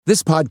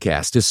This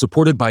podcast is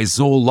supported by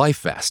Zoll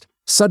LifeVest.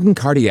 Sudden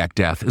cardiac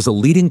death is a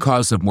leading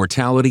cause of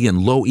mortality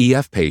in low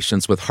EF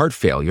patients with heart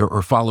failure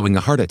or following a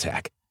heart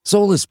attack.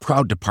 Zoll is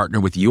proud to partner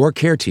with your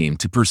care team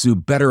to pursue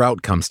better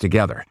outcomes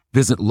together.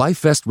 Visit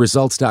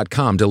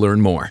lifevestresults.com to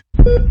learn more.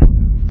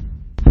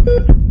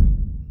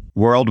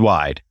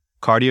 Worldwide,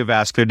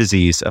 cardiovascular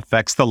disease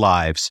affects the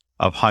lives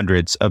of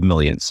hundreds of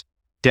millions.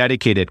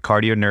 Dedicated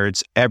cardio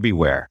nerds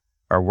everywhere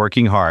are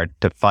working hard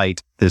to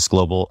fight this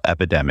global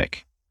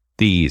epidemic.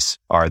 These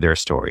are their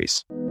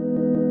stories.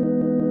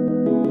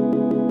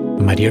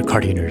 My dear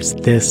cardio nerds,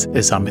 this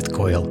is Amit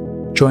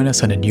Goyal. Join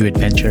us on a new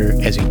adventure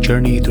as we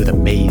journey through the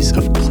maze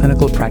of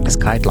clinical practice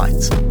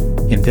guidelines.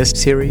 In this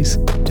series,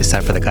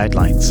 Decipher the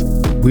Guidelines,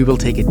 we will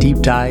take a deep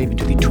dive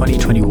into the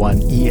 2021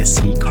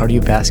 ESC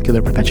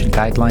Cardiovascular Prevention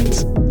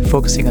Guidelines,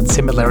 focusing on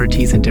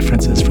similarities and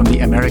differences from the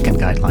American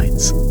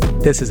guidelines.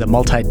 This is a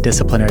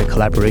multidisciplinary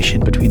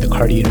collaboration between the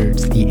cardio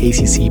nerds, the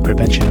ACC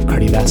Prevention of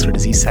Cardiovascular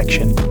Disease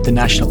section, the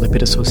National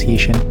Lipid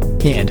Association,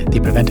 and the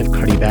Preventive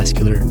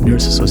Cardiovascular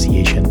Nurse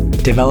Association,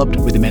 developed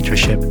with the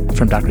mentorship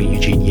from Dr.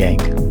 Eugenia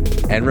Yang.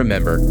 And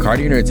remember,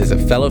 Cardio Nerds is a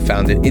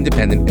fellow-founded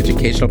independent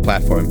educational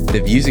platform.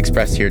 The views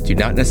expressed here do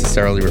not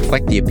necessarily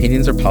reflect the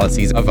opinions or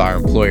policies of our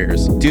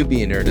employers. Do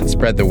be a nerd and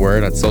spread the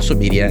word on social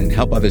media and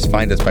help others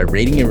find us by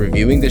rating and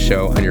reviewing the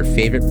show on your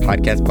favorite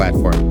podcast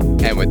platform.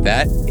 And with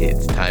that,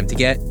 it's time to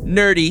get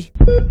nerdy.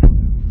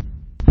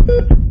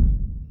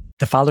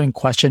 The following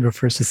question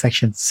refers to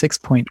Section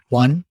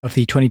 6.1 of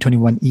the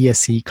 2021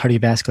 ESC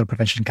Cardiovascular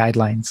Prevention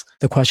Guidelines.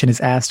 The question is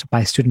asked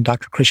by student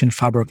Dr. Christian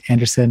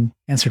Farbrook-Anderson,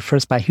 answered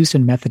first by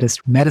Houston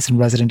Methodist medicine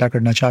resident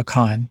Dr. Najah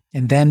Khan,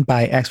 and then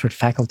by expert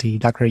faculty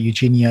Dr.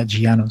 Eugenia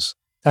Gianos.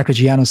 Dr.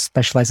 Gianos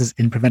specializes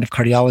in preventive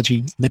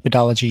cardiology,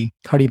 lipidology,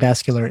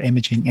 cardiovascular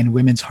imaging, and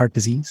women's heart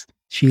disease.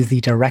 She is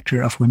the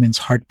director of Women's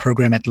Heart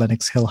Program at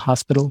Lenox Hill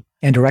Hospital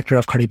and director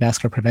of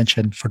cardiovascular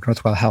prevention for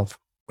Northwell Health.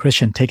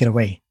 Christian, take it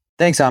away.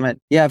 Thanks, Amit.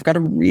 Yeah, I've got a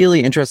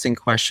really interesting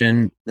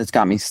question that's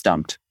got me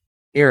stumped.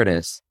 Here it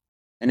is.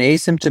 An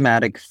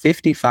asymptomatic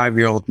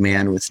 55-year-old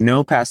man with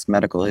no past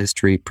medical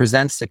history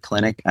presents to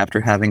clinic after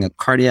having a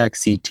cardiac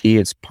CT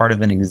as part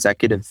of an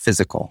executive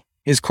physical.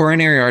 His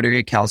coronary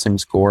artery calcium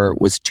score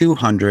was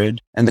 200,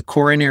 and the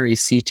coronary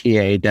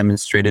CTA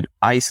demonstrated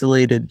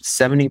isolated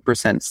 70%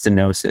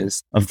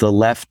 stenosis of the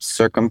left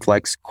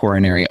circumflex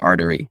coronary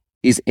artery.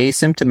 He's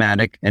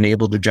asymptomatic and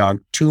able to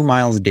jog 2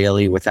 miles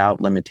daily without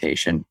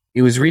limitation.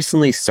 He was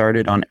recently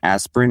started on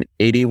aspirin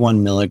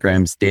 81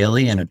 milligrams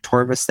daily and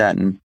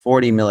atorvastatin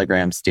 40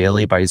 milligrams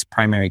daily by his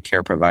primary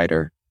care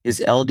provider. His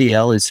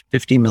LDL is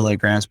 50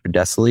 milligrams per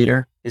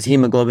deciliter. His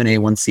hemoglobin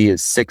A1C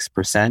is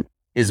 6%.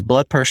 His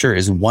blood pressure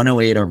is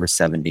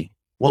 108/70.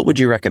 What would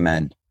you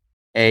recommend?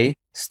 A,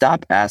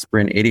 stop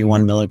aspirin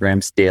 81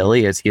 milligrams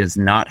daily as he has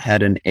not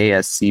had an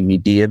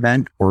ASCVD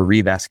event or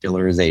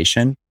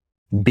revascularization.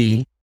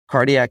 B,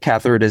 cardiac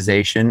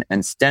catheterization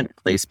and stent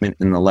placement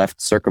in the left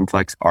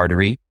circumflex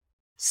artery.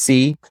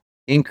 C,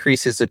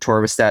 increases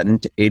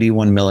atorvastatin to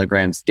 81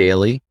 milligrams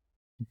daily.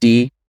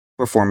 D,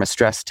 perform a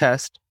stress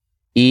test.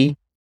 E,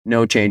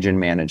 no change in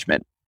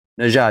management.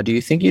 Najah, do you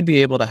think you'd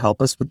be able to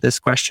help us with this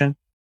question?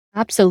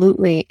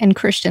 Absolutely. And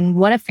Christian,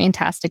 what a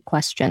fantastic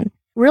question.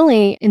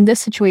 Really, in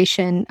this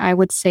situation, I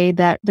would say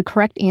that the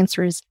correct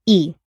answer is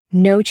E,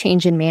 no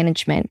change in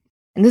management.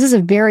 And this is a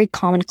very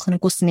common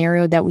clinical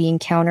scenario that we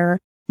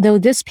encounter. Though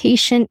this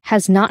patient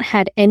has not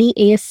had any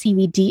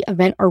ASCVD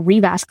event or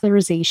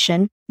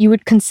revascularization, you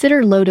would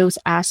consider low-dose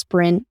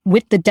aspirin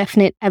with the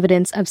definite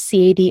evidence of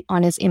CAD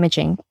on his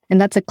imaging. And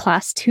that's a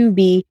Class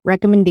 2B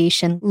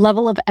recommendation,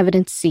 level of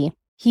evidence C.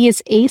 He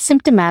is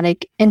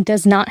asymptomatic and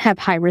does not have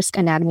high-risk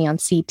anatomy on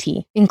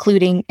CT,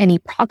 including any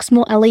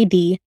proximal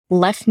LAD,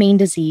 left main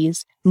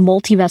disease,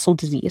 multivessel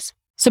disease.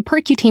 So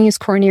percutaneous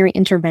coronary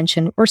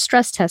intervention or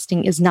stress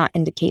testing is not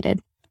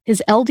indicated.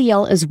 His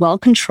LDL is well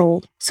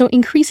controlled, so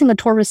increasing the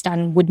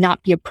atorvastatin would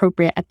not be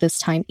appropriate at this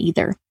time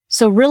either.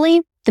 So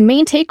really, the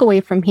main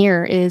takeaway from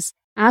here is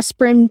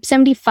aspirin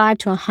 75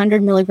 to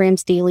 100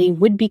 milligrams daily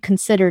would be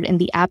considered in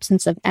the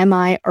absence of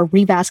MI or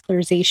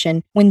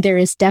revascularization when there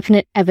is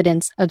definite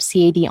evidence of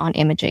CAD on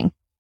imaging.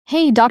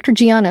 Hey, Dr.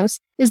 Gianos,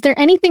 is there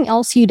anything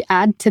else you'd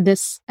add to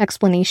this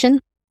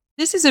explanation?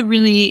 This is a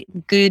really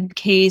good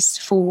case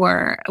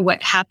for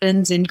what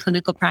happens in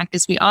clinical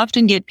practice. We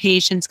often get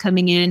patients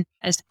coming in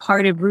as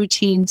part of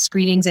routine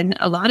screenings and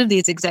a lot of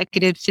these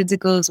executive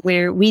physicals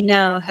where we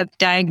now have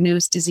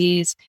diagnosed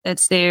disease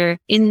that's there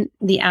in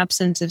the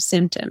absence of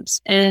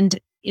symptoms. And,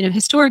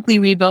 historically,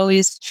 we've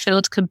always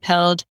felt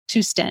compelled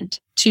to stent,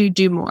 to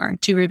do more,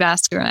 to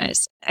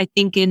revascularize. I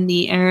think in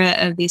the era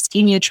of the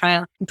ischemia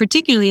trial, and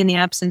particularly in the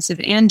absence of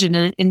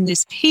angina in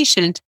this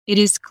patient, it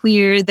is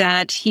clear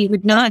that he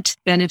would not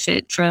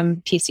benefit from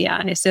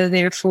PCI. So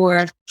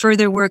therefore,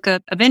 further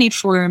workup of any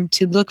form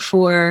to look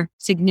for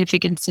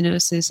significant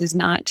stenosis is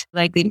not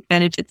likely to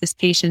benefit this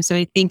patient. So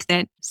I think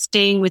that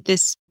staying with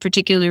this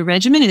particular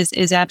regimen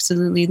is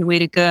absolutely the way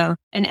to go.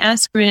 And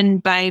aspirin,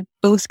 by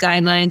both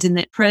guidelines in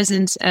the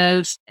presence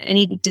of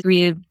any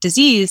degree of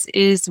disease,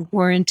 is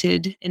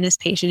warranted in this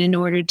patient in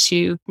order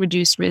to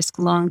reduce risk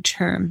long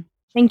term.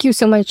 Thank you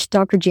so much,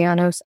 Dr.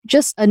 Gianos.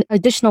 Just an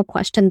additional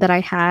question that I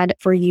had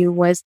for you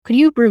was, could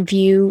you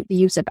review the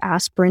use of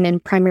aspirin in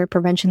primary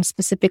prevention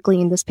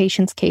specifically in this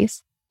patient's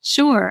case?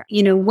 Sure.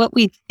 What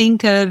we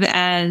think of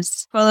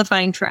as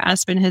qualifying for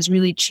aspirin has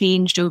really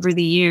changed over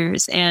the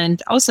years,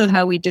 and also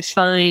how we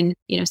define,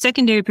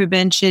 secondary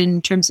prevention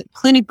in terms of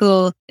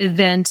clinical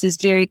events is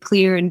very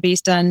clear, and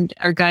based on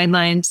our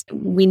guidelines,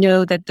 we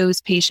know that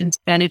those patients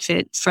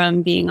benefit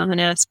from being on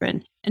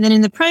aspirin. And then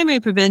in the primary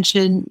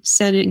prevention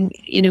setting,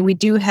 we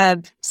do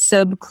have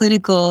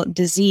subclinical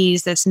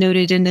disease that's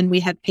noted, and then we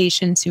have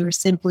patients who are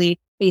simply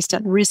based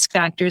on risk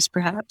factors,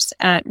 perhaps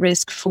at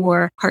risk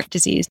for heart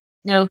disease.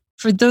 Now,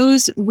 for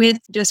those with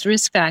just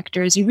risk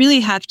factors, you really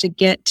have to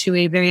get to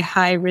a very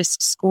high risk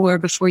score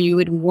before you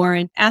would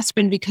warrant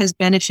aspirin, because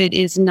benefit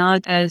is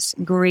not as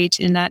great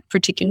in that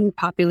particular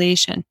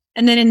population.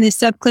 And then in the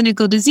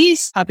subclinical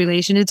disease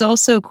population, it's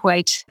also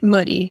quite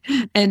muddy.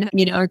 And,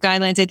 our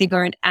guidelines, I think,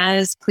 aren't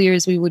as clear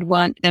as we would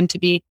want them to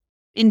be.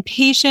 In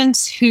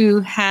patients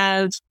who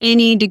have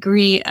any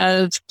degree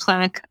of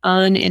plaque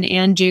on an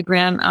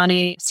angiogram on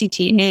a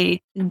CTA,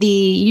 the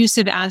use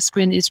of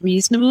aspirin is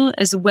reasonable,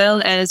 as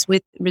well as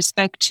with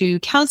respect to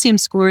calcium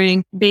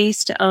scoring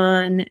based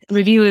on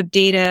review of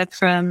data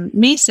from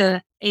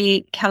MESA.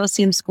 A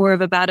calcium score of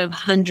about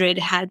 100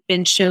 had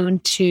been shown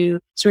to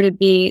sort of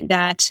be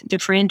that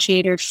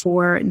differentiator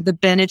for the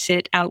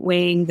benefit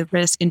outweighing the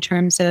risk in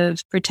terms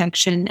of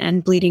protection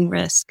and bleeding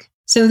risk.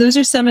 So those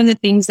are some of the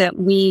things that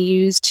we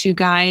use to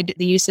guide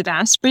the use of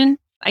aspirin.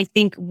 I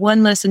think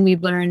one lesson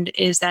we've learned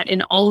is that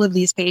in all of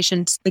these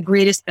patients, the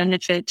greatest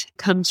benefit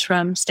comes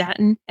from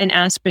statin and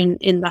aspirin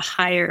in the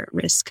higher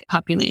risk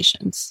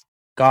populations.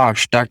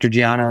 Gosh, Dr.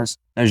 Gianos,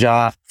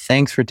 Najah,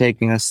 thanks for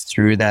taking us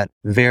through that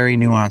very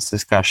nuanced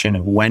discussion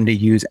of when to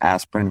use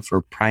aspirin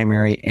for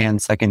primary and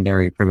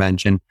secondary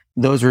prevention.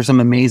 Those were some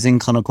amazing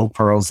clinical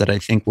pearls that I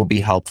think will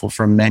be helpful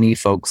for many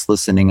folks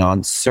listening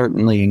on,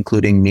 certainly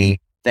including me.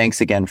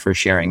 Thanks again for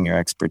sharing your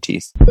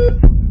expertise.